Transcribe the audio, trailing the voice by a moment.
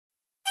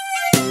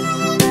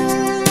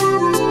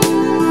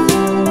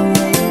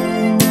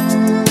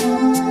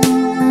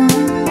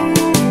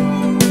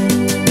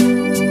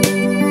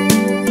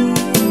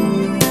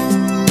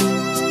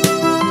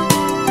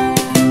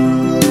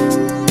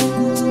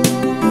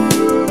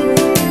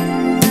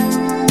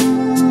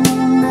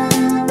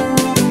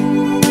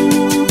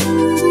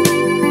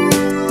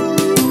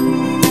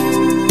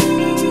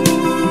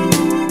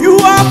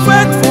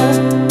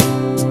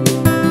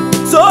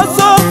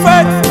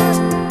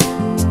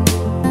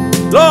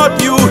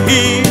Lord, you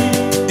heal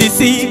the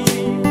sick,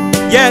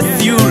 yes,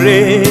 you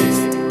raise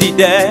the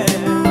dead.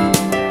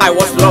 I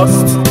was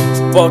lost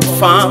but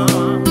found.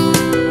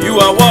 You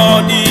are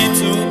worthy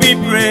to be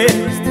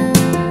praised.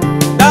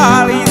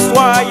 That is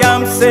why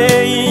I'm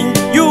saying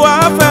you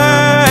are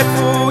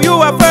faithful,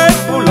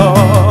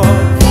 Lord.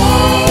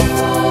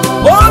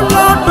 Oh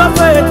Lord, you are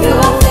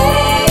faithful.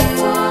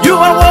 You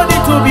are worthy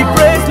to be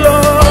praised,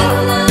 Lord.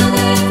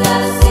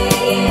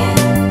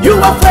 You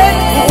are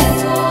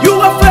faithful. You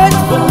are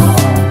faithful.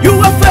 You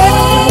are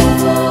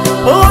faithful.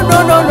 Oh no,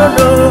 no, no,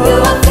 no.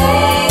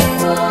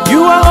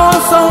 You are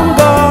awesome,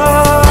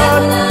 God.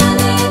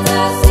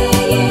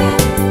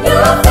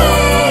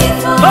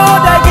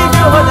 Lord, I give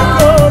you all the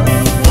glory.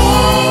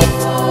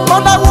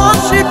 Lord, I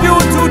worship you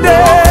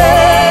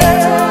today.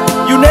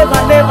 You never,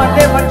 never,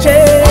 never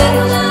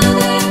change.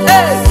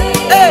 Hey,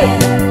 hey,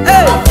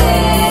 hey.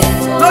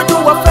 Lord, you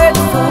are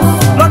faithful.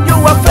 Lord, you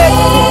are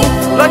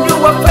faithful. Lord, you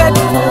are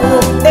faithful.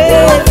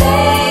 Hey.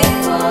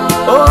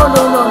 Oh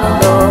no, no, no,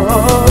 no.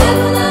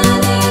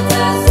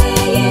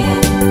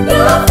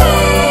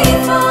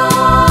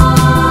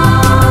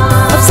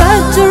 I've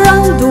searched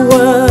around the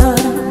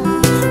world,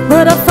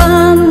 but I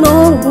found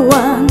no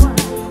one,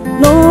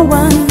 no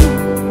one,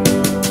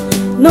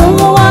 no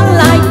one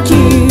like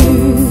you.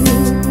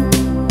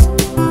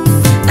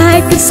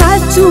 I can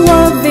search to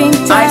world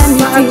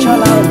eternity,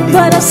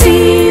 but I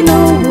see no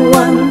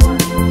one,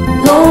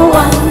 no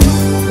one,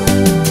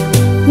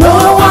 no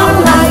one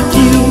like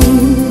you.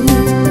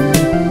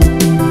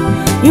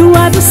 You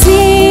are the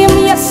same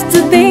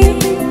yesterday,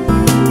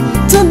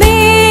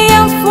 today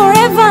and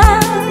forever.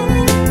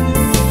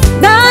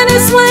 That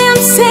is why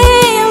I'm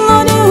saying,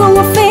 Lord, you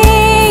are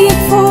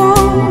faithful.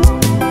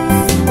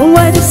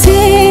 What you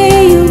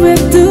say you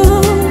will do,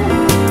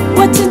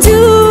 what you do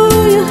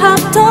you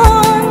have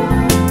done.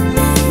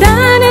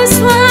 That is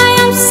why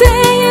I'm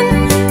saying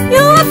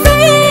you are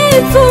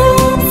faithful,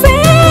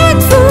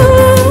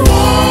 faithful.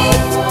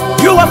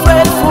 You are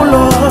faithful,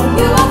 Lord.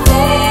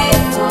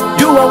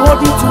 You are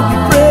worthy to be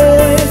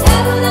praised.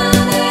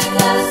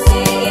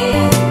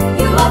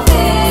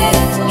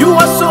 You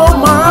are so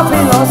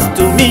marvelous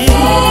to me.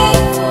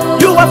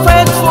 You are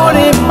faithful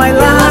in my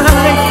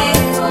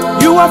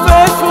life. You are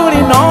faithful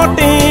in all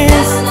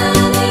things.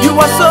 You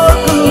are so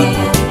good.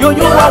 You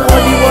are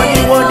worthy,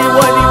 worthy, worthy,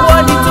 worthy,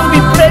 worthy to be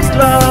praised,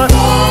 Lord.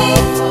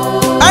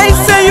 I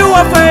say you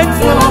are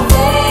faithful.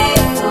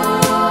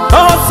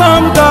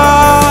 Awesome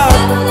God.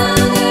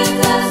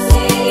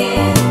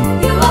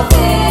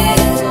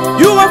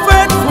 You are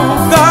faithful,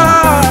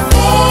 God.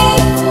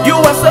 You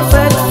are so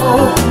faithful.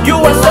 You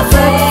are so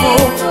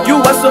faithful. You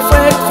are so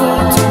faithful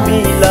to me,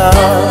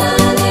 Lord.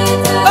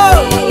 Oh,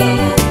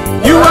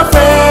 you are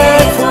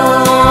faithful.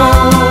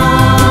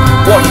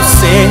 What you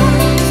say,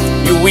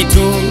 you will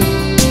do.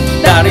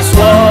 That is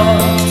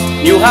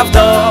what you have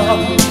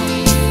done.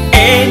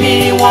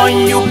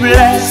 Anyone you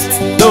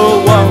blessed,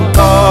 no one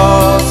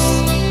caused.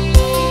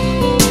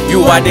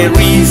 You are the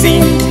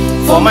reason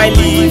for my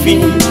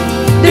living,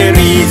 the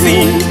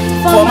reason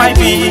for my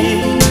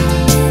being.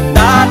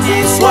 That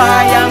is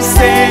why I'm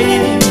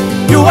saying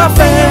you are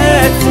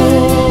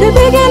faithful. The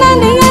beginning